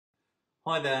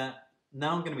Hi there.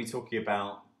 Now I'm going to be talking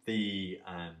about the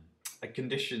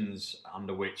conditions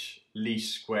under which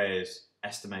least squares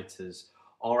estimators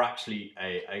are actually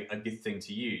a good thing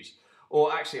to use.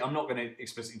 Or actually, I'm not going to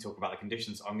explicitly talk about the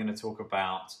conditions. I'm going to talk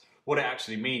about what it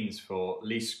actually means for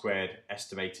least squared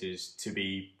estimators to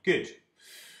be good.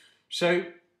 So,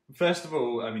 first of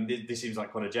all, I mean, this seems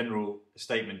like quite a general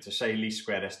statement to say least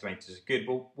squared estimators are good,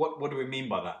 but what do we mean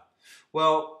by that?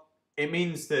 Well, it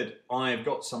means that I've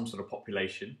got some sort of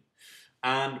population,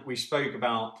 and we spoke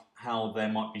about how there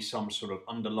might be some sort of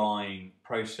underlying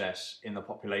process in the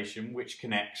population which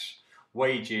connects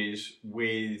wages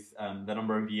with the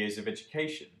number of years of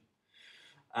education.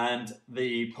 And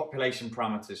the population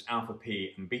parameters alpha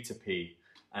p and beta p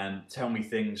tell me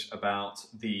things about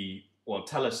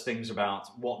tell us things about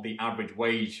what the average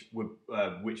wage would,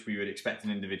 which we would expect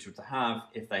an individual to have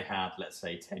if they had, let's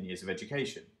say, 10 years of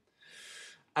education.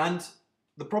 And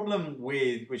the problem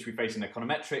with which we face in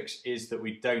econometrics is that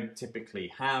we don't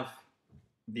typically have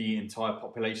the entire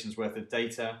population's worth of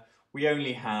data. We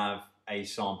only have a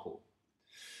sample.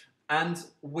 And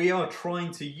we are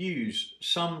trying to use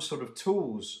some sort of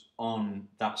tools on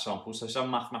that sample, so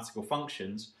some mathematical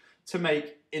functions, to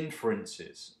make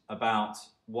inferences about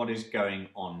what is going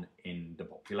on in the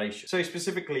population. So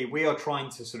specifically, we are trying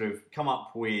to sort of come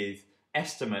up with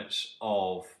estimates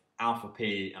of alpha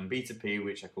p and beta p,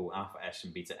 which I call alpha s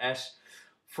and beta s,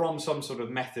 from some sort of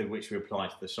method which we apply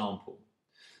to the sample.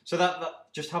 So that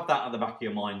just have that at the back of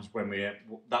your minds when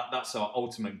that's our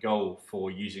ultimate goal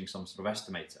for using some sort of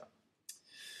estimator.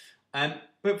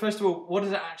 But first of all, what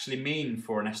does it actually mean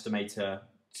for an estimator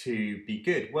to be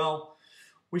good? Well,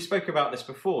 we spoke about this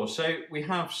before. So we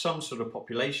have some sort of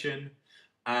population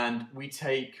and we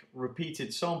take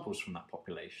repeated samples from that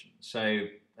population. So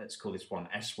let's call this one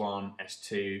S1,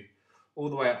 S2, all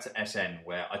the way up to Sn,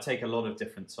 where I take a lot of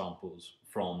different samples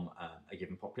from a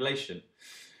given population.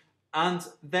 And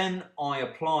then I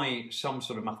apply some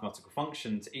sort of mathematical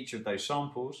function to each of those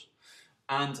samples,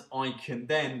 and I can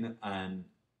then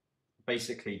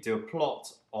basically do a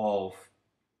plot of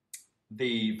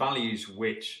the values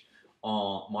which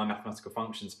are my mathematical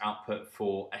functions output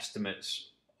for estimates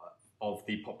of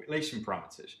the population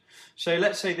parameters. So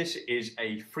let's say this is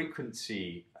a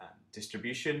frequency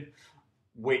distribution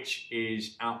which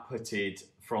is outputted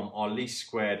from our least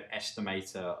squared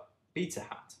estimator beta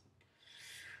hat.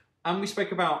 And we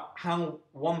spoke about how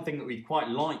one thing that we quite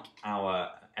like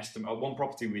our one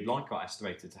property we'd like our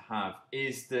estimator to have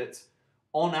is that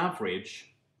on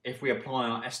average, if we apply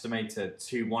our estimator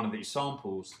to one of these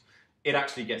samples, it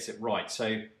actually gets it right.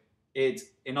 So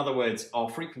in other words, our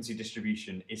frequency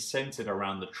distribution is centered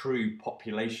around the true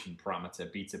population parameter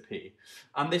beta p.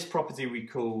 And this property we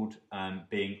called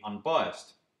being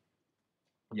unbiased.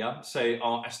 Yeah, so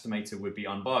our estimator would be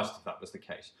unbiased if that was the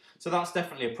case. So that's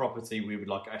definitely a property we would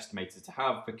like our estimator to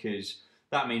have, because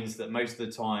that means that most of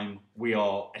the time we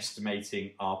are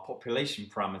estimating our population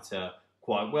parameter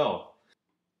quite well.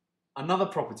 Another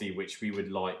property which we would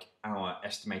like our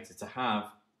estimator to have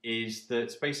is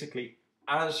that basically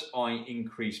as I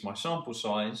increase my sample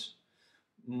size,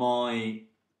 my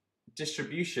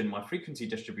distribution, my frequency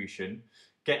distribution,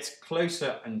 gets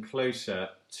closer and closer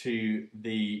to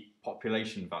the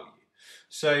population value.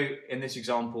 So in this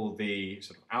example, the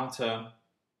sort of outer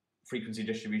frequency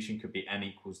distribution could be n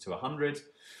equals to 100.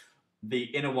 The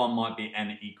inner one might be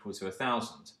n equal to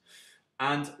 1000.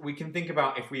 And we can think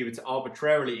about if we were to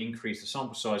arbitrarily increase the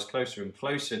sample size closer and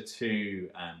closer to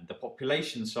the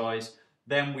population size,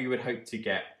 then we would hope to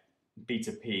get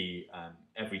beta p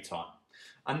every time.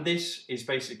 And this is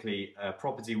basically a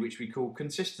property which we call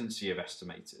consistency of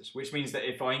estimators, which means that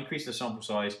if I increase the sample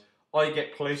size, I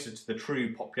get closer to the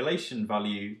true population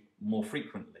value more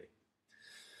frequently.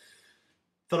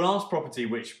 The last property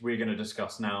which we're going to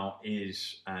discuss now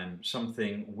is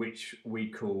something which we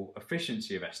call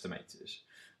efficiency of estimators.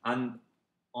 And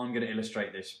I'm going to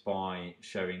illustrate this by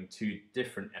showing two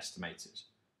different estimators.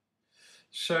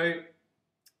 So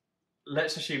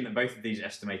let's assume that both of these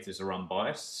estimators are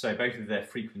unbiased. So both of their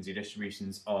frequency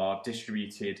distributions are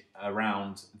distributed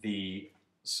around the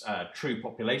true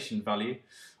population value.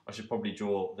 I should probably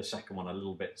draw the second one a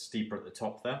little bit steeper at the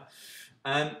top there.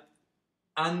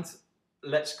 And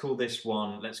let's call this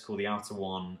one, let's call the outer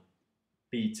one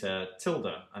beta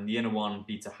tilde and the inner one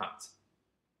beta hat.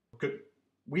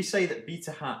 We say that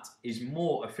beta hat is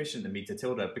more efficient than beta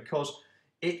tilde because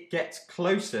it gets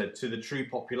closer to the true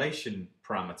population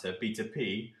parameter, beta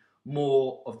p,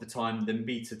 more of the time than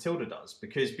beta tilde does,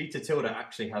 because beta tilde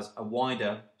actually has a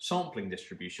wider sampling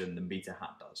distribution than beta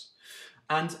hat does.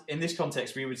 And in this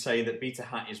context, we would say that beta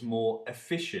hat is more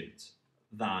efficient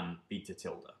than beta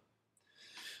tilde.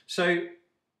 So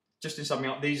just in summing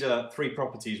up, these are three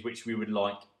properties which we would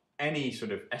like any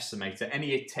sort of estimator,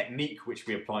 any technique which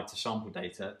we apply to sample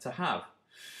data to have.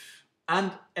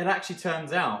 And it actually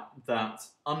turns out that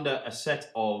under a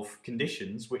set of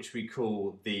conditions, which we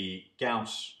call the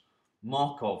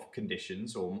Gauss-Markov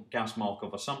conditions or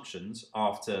Gauss-Markov assumptions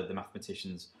after the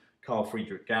mathematicians Carl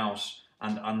Friedrich Gauss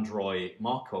and Andrei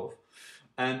Markov,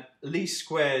 least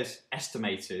squares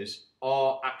estimators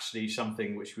are actually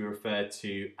something which we refer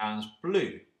to as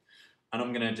blue. And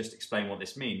I'm going to just explain what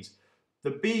this means.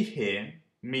 The B here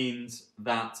means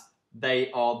that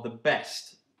they are the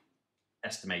best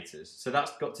estimators. So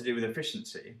that's got to do with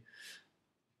efficiency.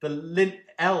 The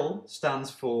L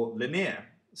stands for linear.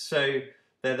 So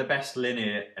they're the best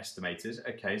linear estimators.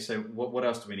 Okay, so what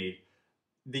else do we need?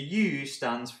 The U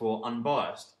stands for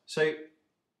unbiased. So,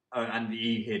 and the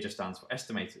E here just stands for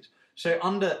estimators. So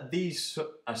under these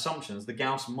assumptions, the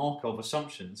Gauss-Markov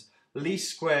assumptions,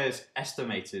 least squares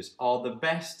estimators are the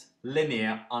best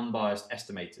linear unbiased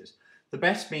estimators. The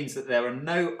best means that there are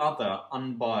no other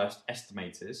unbiased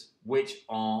estimators which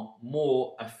are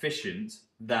more efficient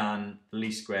than the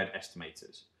least squared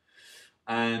estimators.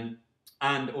 And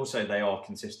also they are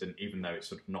consistent, even though it's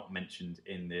sort of not mentioned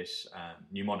in this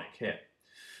mnemonic here.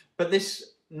 But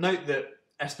this note that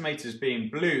estimators being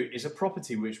blue is a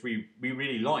property which we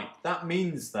really like. That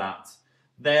means that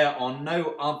there are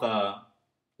no other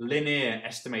linear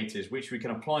estimators which we can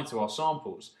apply to our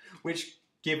samples, which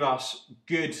give us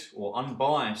good or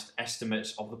unbiased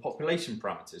estimates of the population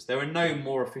parameters. There are no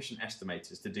more efficient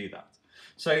estimators to do that.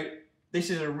 So this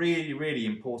is a really, really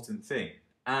important thing.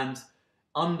 And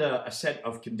under a set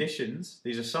of conditions,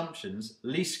 these assumptions,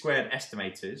 least squared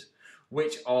estimators,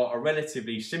 which are a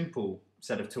relatively simple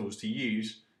set of tools to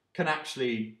use, can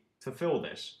actually fulfill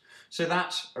this. So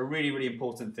that's a really, really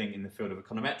important thing in the field of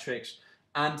econometrics.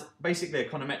 And basically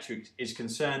econometrics is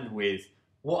concerned with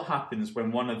what happens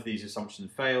when one of these assumptions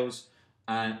fails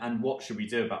and what should we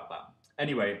do about that.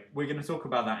 Anyway, we're going to talk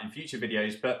about that in future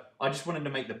videos, but I just wanted to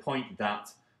make the point that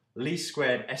least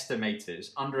squared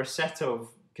estimators under a set of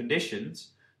conditions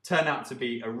turn out to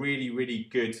be a really, really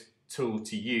good tool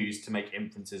to use to make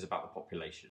inferences about the population.